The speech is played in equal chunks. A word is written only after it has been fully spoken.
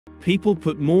People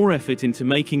put more effort into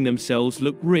making themselves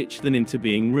look rich than into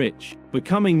being rich.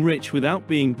 Becoming rich without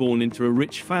being born into a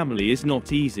rich family is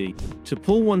not easy. To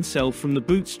pull oneself from the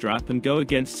bootstrap and go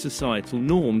against societal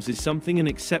norms is something an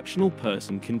exceptional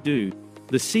person can do.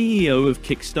 The CEO of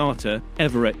Kickstarter,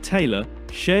 Everette Taylor,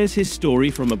 shares his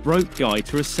story from a broke guy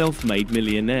to a self-made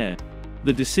millionaire.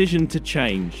 The decision to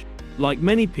change. Like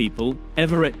many people,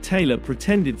 Everette Taylor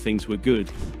pretended things were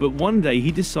good, but one day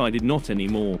he decided not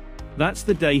anymore. That's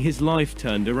the day his life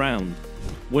turned around.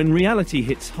 When reality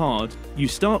hits hard, you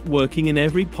start working in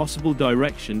every possible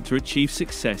direction to achieve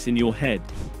success in your head.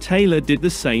 Taylor did the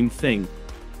same thing.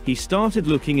 He started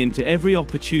looking into every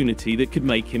opportunity that could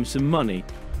make him some money.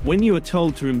 When you are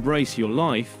told to embrace your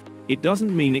life, it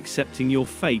doesn't mean accepting your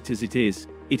fate as it is.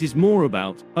 It is more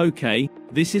about, okay,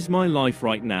 this is my life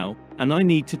right now, and I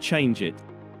need to change it.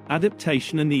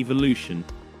 Adaptation and evolution.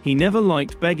 He never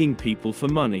liked begging people for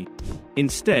money.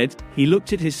 Instead, he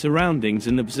looked at his surroundings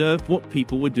and observed what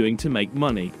people were doing to make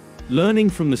money. Learning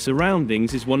from the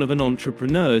surroundings is one of an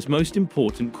entrepreneur's most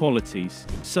important qualities.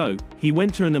 So, he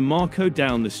went to an Marco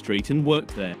down the street and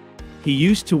worked there. He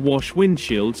used to wash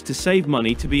windshields to save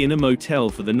money to be in a motel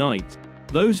for the night.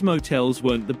 Those motels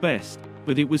weren't the best,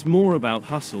 but it was more about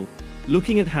hustle.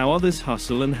 Looking at how others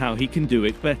hustle and how he can do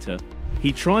it better.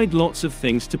 He tried lots of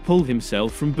things to pull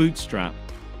himself from bootstrap.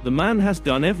 The man has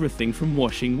done everything from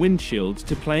washing windshields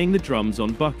to playing the drums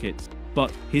on buckets.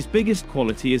 But his biggest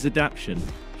quality is adaptation.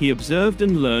 He observed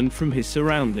and learned from his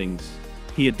surroundings.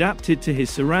 He adapted to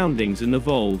his surroundings and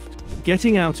evolved,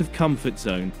 getting out of comfort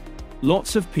zone.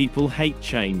 Lots of people hate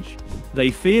change.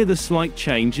 They fear the slight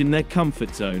change in their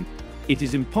comfort zone. It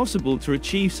is impossible to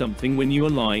achieve something when you are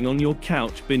lying on your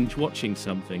couch binge watching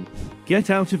something.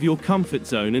 Get out of your comfort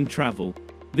zone and travel.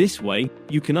 This way,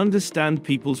 you can understand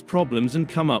people's problems and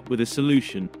come up with a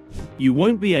solution. You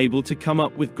won't be able to come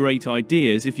up with great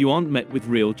ideas if you aren't met with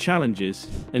real challenges,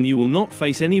 and you will not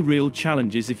face any real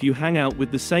challenges if you hang out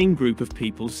with the same group of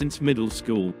people since middle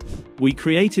school. We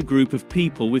create a group of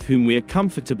people with whom we are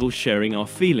comfortable sharing our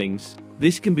feelings.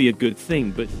 This can be a good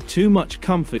thing, but too much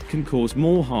comfort can cause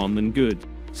more harm than good.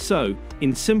 So,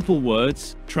 in simple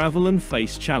words, travel and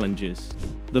face challenges.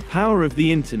 The power of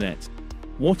the internet.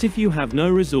 What if you have no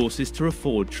resources to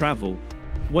afford travel?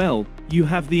 Well, you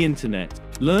have the internet.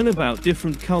 Learn about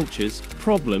different cultures,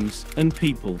 problems, and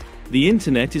people. The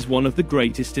internet is one of the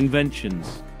greatest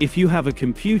inventions. If you have a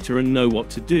computer and know what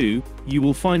to do, you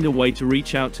will find a way to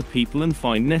reach out to people and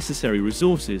find necessary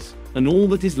resources, and all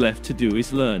that is left to do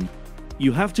is learn.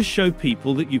 You have to show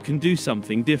people that you can do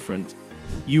something different.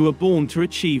 You are born to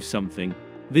achieve something.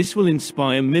 This will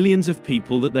inspire millions of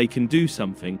people that they can do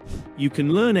something. You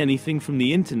can learn anything from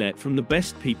the internet from the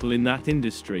best people in that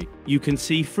industry. You can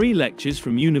see free lectures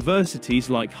from universities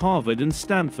like Harvard and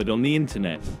Stanford on the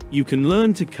internet. You can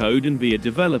learn to code and be a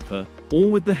developer,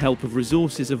 all with the help of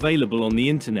resources available on the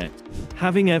internet.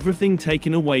 Having everything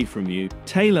taken away from you.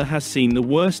 Taylor has seen the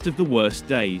worst of the worst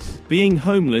days. Being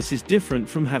homeless is different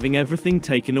from having everything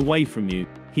taken away from you.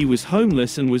 He was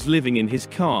homeless and was living in his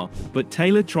car, but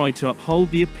Taylor tried to uphold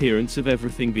the appearance of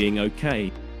everything being okay.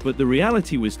 But the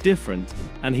reality was different,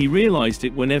 and he realized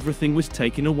it when everything was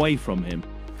taken away from him.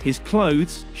 His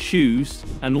clothes, shoes,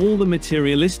 and all the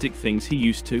materialistic things he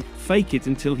used to fake it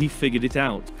until he figured it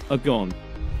out, are gone.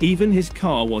 Even his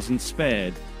car wasn't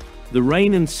spared. The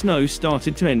rain and snow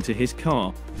started to enter his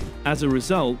car. As a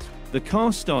result, the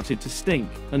car started to stink,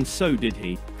 and so did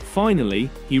he. Finally,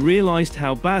 he realized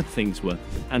how bad things were,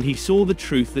 and he saw the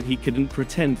truth that he couldn't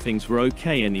pretend things were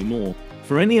okay anymore.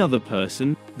 For any other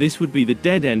person, this would be the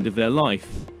dead end of their life,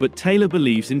 but Taylor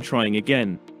believes in trying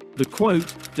again. The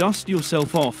quote, "Dust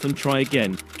yourself off and try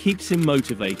again," keeps him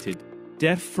motivated.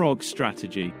 Deaf frog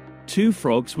strategy. Two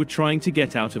frogs were trying to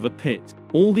get out of a pit.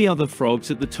 All the other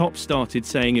frogs at the top started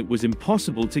saying it was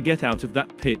impossible to get out of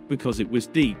that pit because it was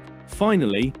deep.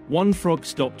 Finally, one frog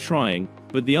stopped trying,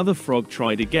 but the other frog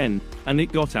tried again, and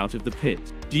it got out of the pit.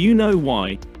 Do you know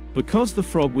why? Because the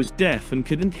frog was deaf and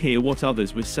couldn't hear what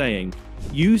others were saying.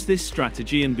 Use this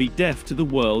strategy and be deaf to the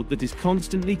world that is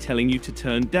constantly telling you to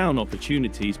turn down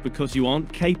opportunities because you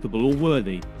aren't capable or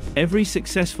worthy. Every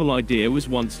successful idea was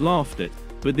once laughed at,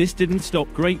 but this didn't stop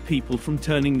great people from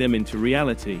turning them into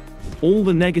reality. All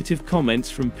the negative comments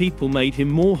from people made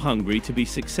him more hungry to be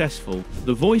successful.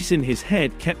 The voice in his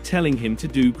head kept telling him to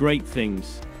do great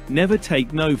things. Never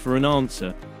take no for an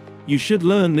answer. You should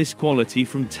learn this quality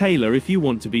from Taylor if you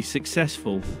want to be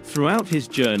successful. Throughout his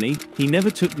journey, he never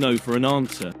took no for an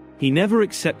answer. He never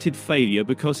accepted failure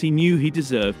because he knew he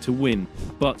deserved to win.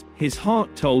 But his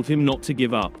heart told him not to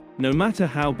give up. No matter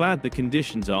how bad the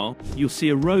conditions are, you'll see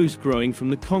a rose growing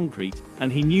from the concrete,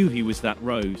 and he knew he was that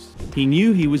rose. He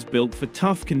knew he was built for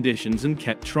tough conditions and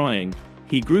kept trying.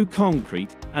 He grew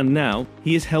concrete, and now,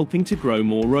 he is helping to grow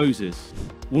more roses.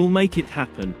 We'll make it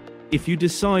happen. If you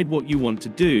decide what you want to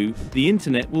do, the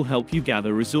internet will help you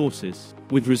gather resources.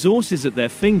 With resources at their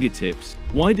fingertips,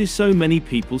 why do so many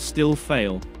people still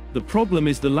fail? The problem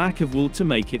is the lack of will to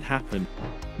make it happen.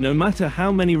 No matter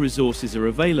how many resources are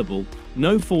available,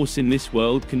 no force in this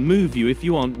world can move you if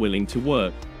you aren't willing to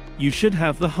work. You should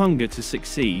have the hunger to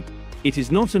succeed. It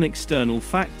is not an external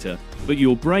factor, but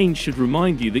your brain should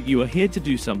remind you that you are here to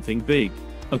do something big.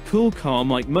 A cool car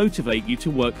might motivate you to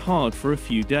work hard for a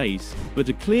few days, but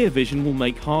a clear vision will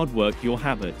make hard work your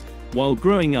habit. While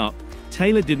growing up,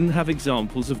 Taylor didn't have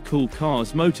examples of cool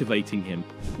cars motivating him.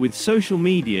 With social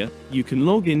media, you can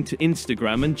log into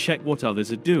Instagram and check what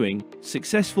others are doing.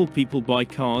 Successful people buy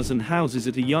cars and houses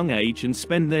at a young age and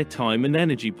spend their time and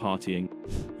energy partying.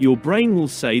 Your brain will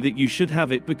say that you should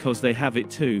have it because they have it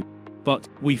too. But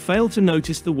we fail to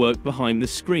notice the work behind the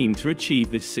screen to achieve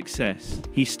this success.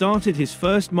 He started his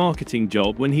first marketing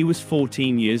job when he was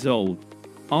 14 years old.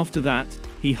 After that,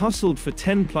 he hustled for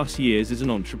 10+ years as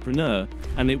an entrepreneur,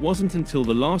 and it wasn't until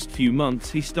the last few months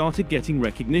he started getting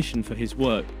recognition for his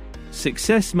work.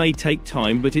 Success may take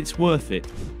time, but it's worth it.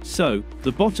 So,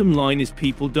 the bottom line is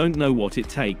people don't know what it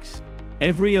takes.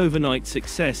 Every overnight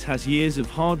success has years of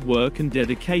hard work and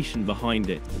dedication behind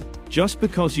it. Just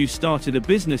because you started a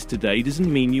business today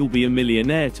doesn't mean you'll be a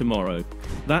millionaire tomorrow.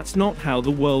 That's not how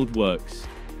the world works.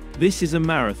 This is a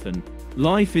marathon.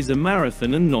 Life is a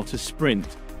marathon and not a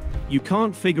sprint. You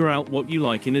can't figure out what you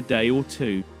like in a day or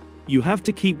two. You have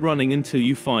to keep running until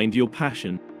you find your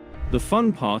passion. The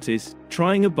fun part is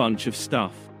trying a bunch of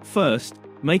stuff. First,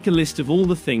 make a list of all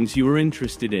the things you are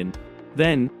interested in.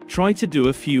 Then, try to do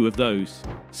a few of those.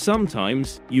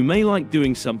 Sometimes, you may like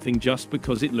doing something just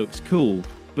because it looks cool,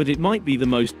 but it might be the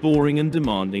most boring and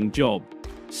demanding job.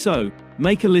 So,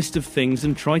 make a list of things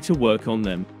and try to work on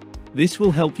them. This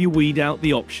will help you weed out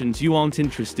the options you aren't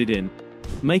interested in.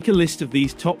 Make a list of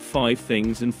these top 5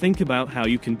 things and think about how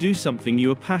you can do something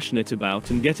you are passionate about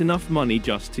and get enough money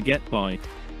just to get by.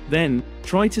 Then,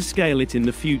 try to scale it in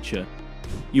the future.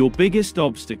 Your biggest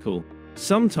obstacle.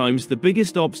 Sometimes the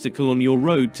biggest obstacle on your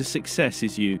road to success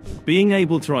is you. Being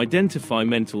able to identify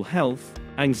mental health,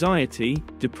 anxiety,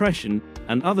 depression,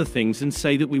 and other things and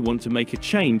say that we want to make a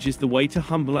change is the way to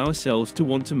humble ourselves to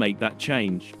want to make that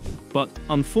change. But,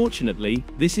 unfortunately,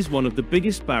 this is one of the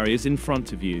biggest barriers in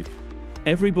front of you.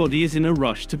 Everybody is in a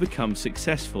rush to become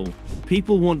successful.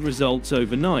 People want results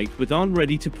overnight but aren't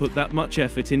ready to put that much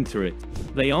effort into it.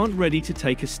 They aren't ready to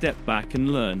take a step back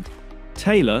and learn.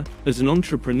 Taylor, as an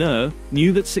entrepreneur,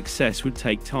 knew that success would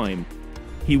take time.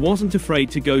 He wasn't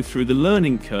afraid to go through the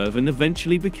learning curve and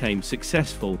eventually became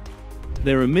successful.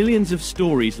 There are millions of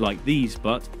stories like these,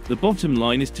 but the bottom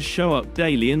line is to show up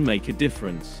daily and make a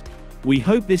difference. We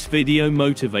hope this video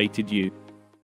motivated you.